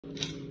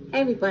Hey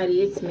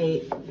everybody, it's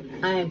me.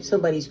 I am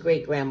somebody's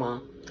great grandma.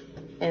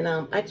 And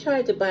I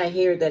tried to buy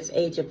hair that's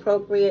age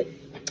appropriate,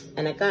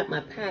 and I got my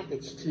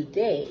package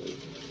today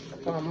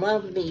from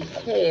LUVME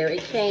Hair.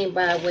 It came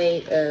by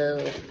way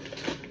of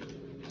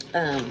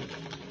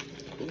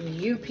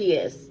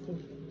UPS.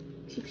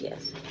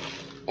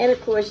 And of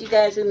course, you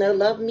guys who know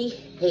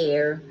LUVME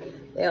Hair,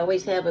 they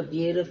always have a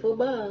beautiful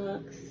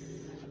box.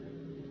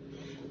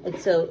 And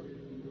so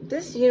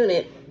this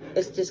unit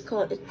is just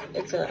called,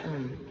 it's a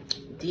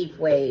deep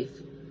wave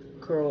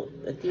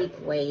a deep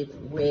wave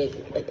wig.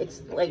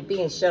 It's like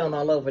being shown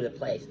all over the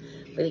place.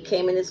 But it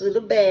came in this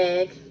little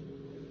bag.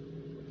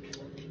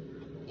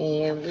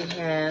 And we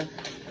have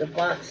the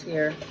box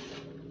here.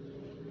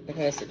 It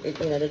has, the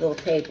little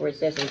paper. It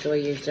says enjoy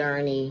your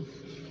journey.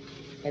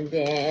 And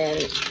then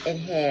it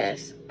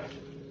has,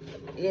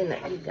 you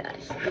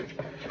guys,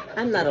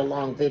 I'm not a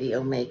long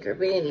video maker,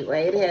 but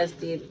anyway, it has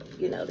the,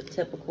 the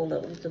typical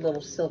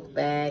little silk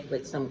bag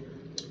with some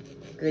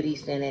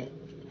goodies in it.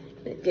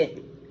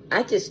 Again,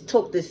 I just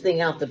took this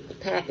thing out the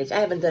package. I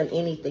haven't done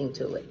anything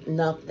to it.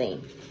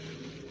 Nothing.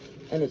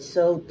 And it's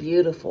so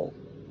beautiful.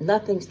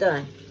 Nothing's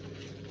done.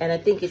 And I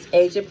think it's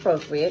age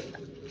appropriate.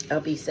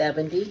 I'll be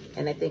 70,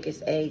 and I think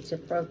it's age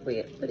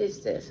appropriate. What is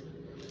this?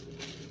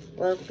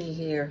 LUVME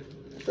Hair.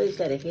 What is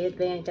that, a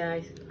headband,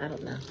 guys? I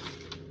don't know.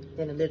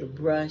 Then a little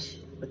brush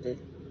with the,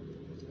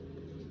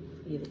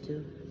 either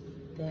do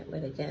that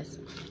with, I guess.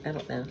 I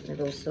don't know. A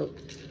little soap.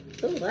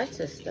 Oh, lots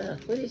of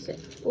stuff. What is it?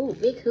 Oh,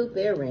 big hoop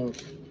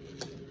earrings.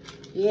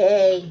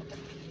 Yay.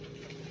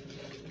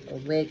 A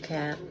wig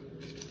cap.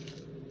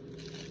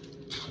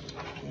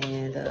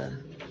 And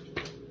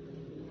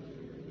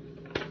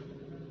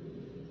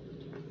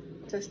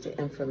just the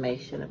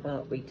information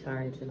about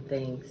returns and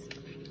things.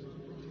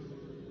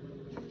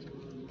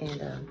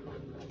 And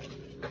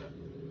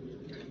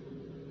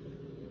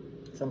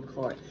some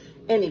card.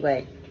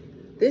 Anyway,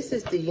 this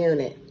is the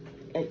unit.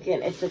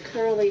 Again, it's a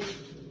curly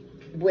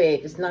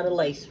wig. It's not a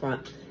lace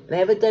front. And I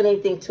haven't done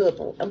anything to it,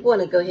 but I'm going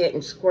to go ahead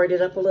and squirt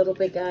it up a little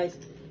bit, guys,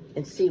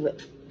 and see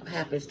what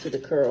happens to the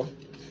curl.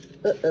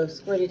 Uh-oh,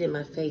 squirt it in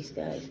my face,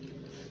 guys.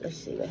 Let's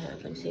see what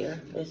happens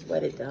here. Let's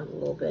wet it down a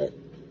little bit.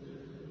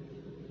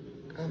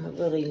 I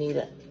really need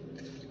it.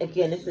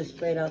 Again, this is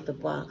straight out the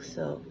box,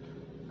 so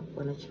I'm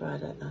going to try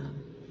to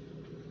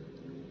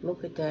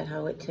look at that,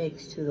 how it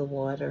takes to the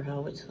water,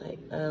 how it's like,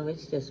 oh,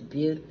 it's just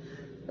beautiful.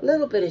 A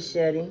little bit of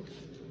shedding,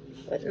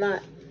 but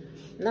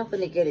nothing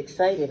to get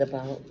excited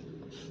about.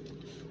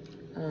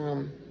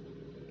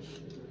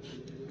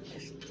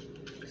 Just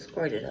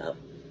squirt it up.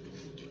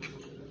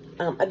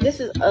 This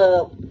is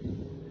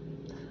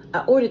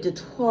I ordered the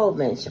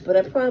 12-inch, but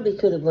I probably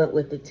could have went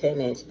with the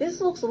 10-inch. This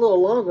looks a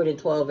little longer than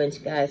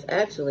 12-inch, guys.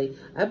 Actually,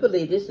 I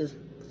believe this is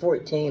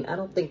 14. I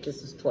don't think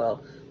this is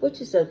 12, which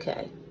is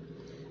okay.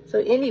 So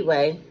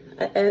anyway,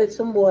 I added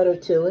some water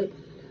to it.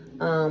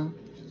 I'll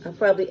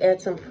probably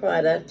add some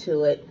product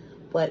to it,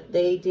 but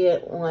they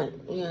did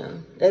want,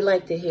 they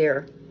like to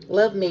hear,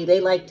 LUVME, they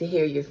like to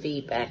hear your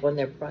feedback on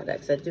their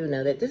products. I do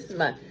know that. This is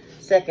my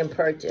second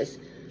purchase.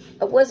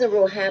 I wasn't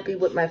real happy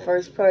with my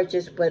first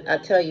purchase, but I'll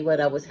tell you what,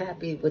 I was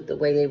happy with the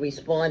way they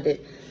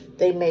responded.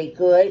 They made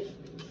good.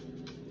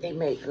 They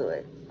made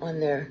good on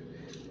their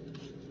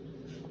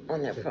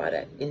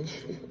product. And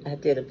I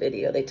did a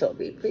video. They told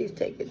me, please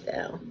take it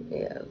down.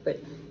 Yeah, but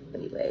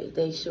anyway,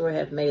 they sure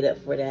have made up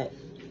for that.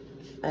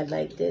 I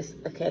like this.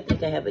 Okay, I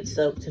think I have it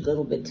soaked a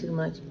little bit too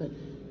much, but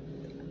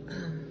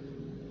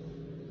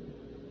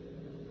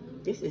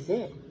this is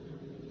it.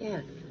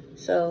 Yeah.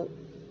 So,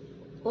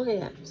 oh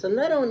yeah. So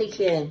not only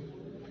can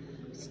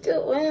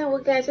still, well,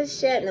 guys, it's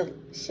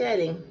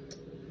shedding,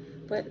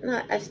 but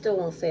I still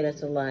won't say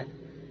that's a lot.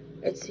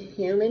 It's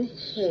human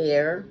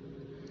hair,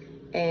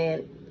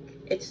 and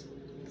it's,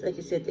 like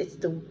I said, it's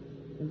the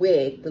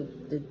wig,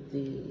 the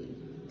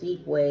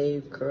deep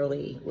wave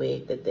curly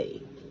wig that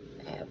they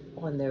have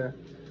on their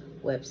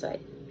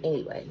website.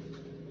 Anyway,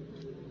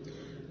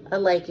 I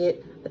like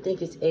it. I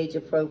think it's age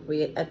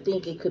appropriate. I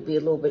think it could be a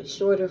little bit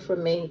shorter for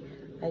me.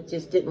 I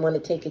just didn't want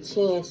to take a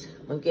chance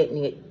on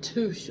getting it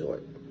too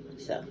short.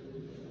 So,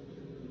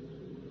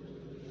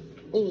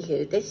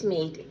 anywho, that's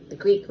me, the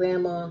great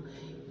grandma,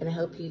 and I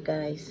hope you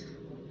guys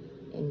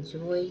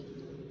enjoy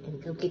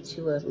and go get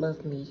you a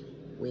LUVME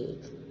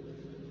wig.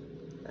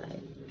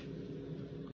 Bye.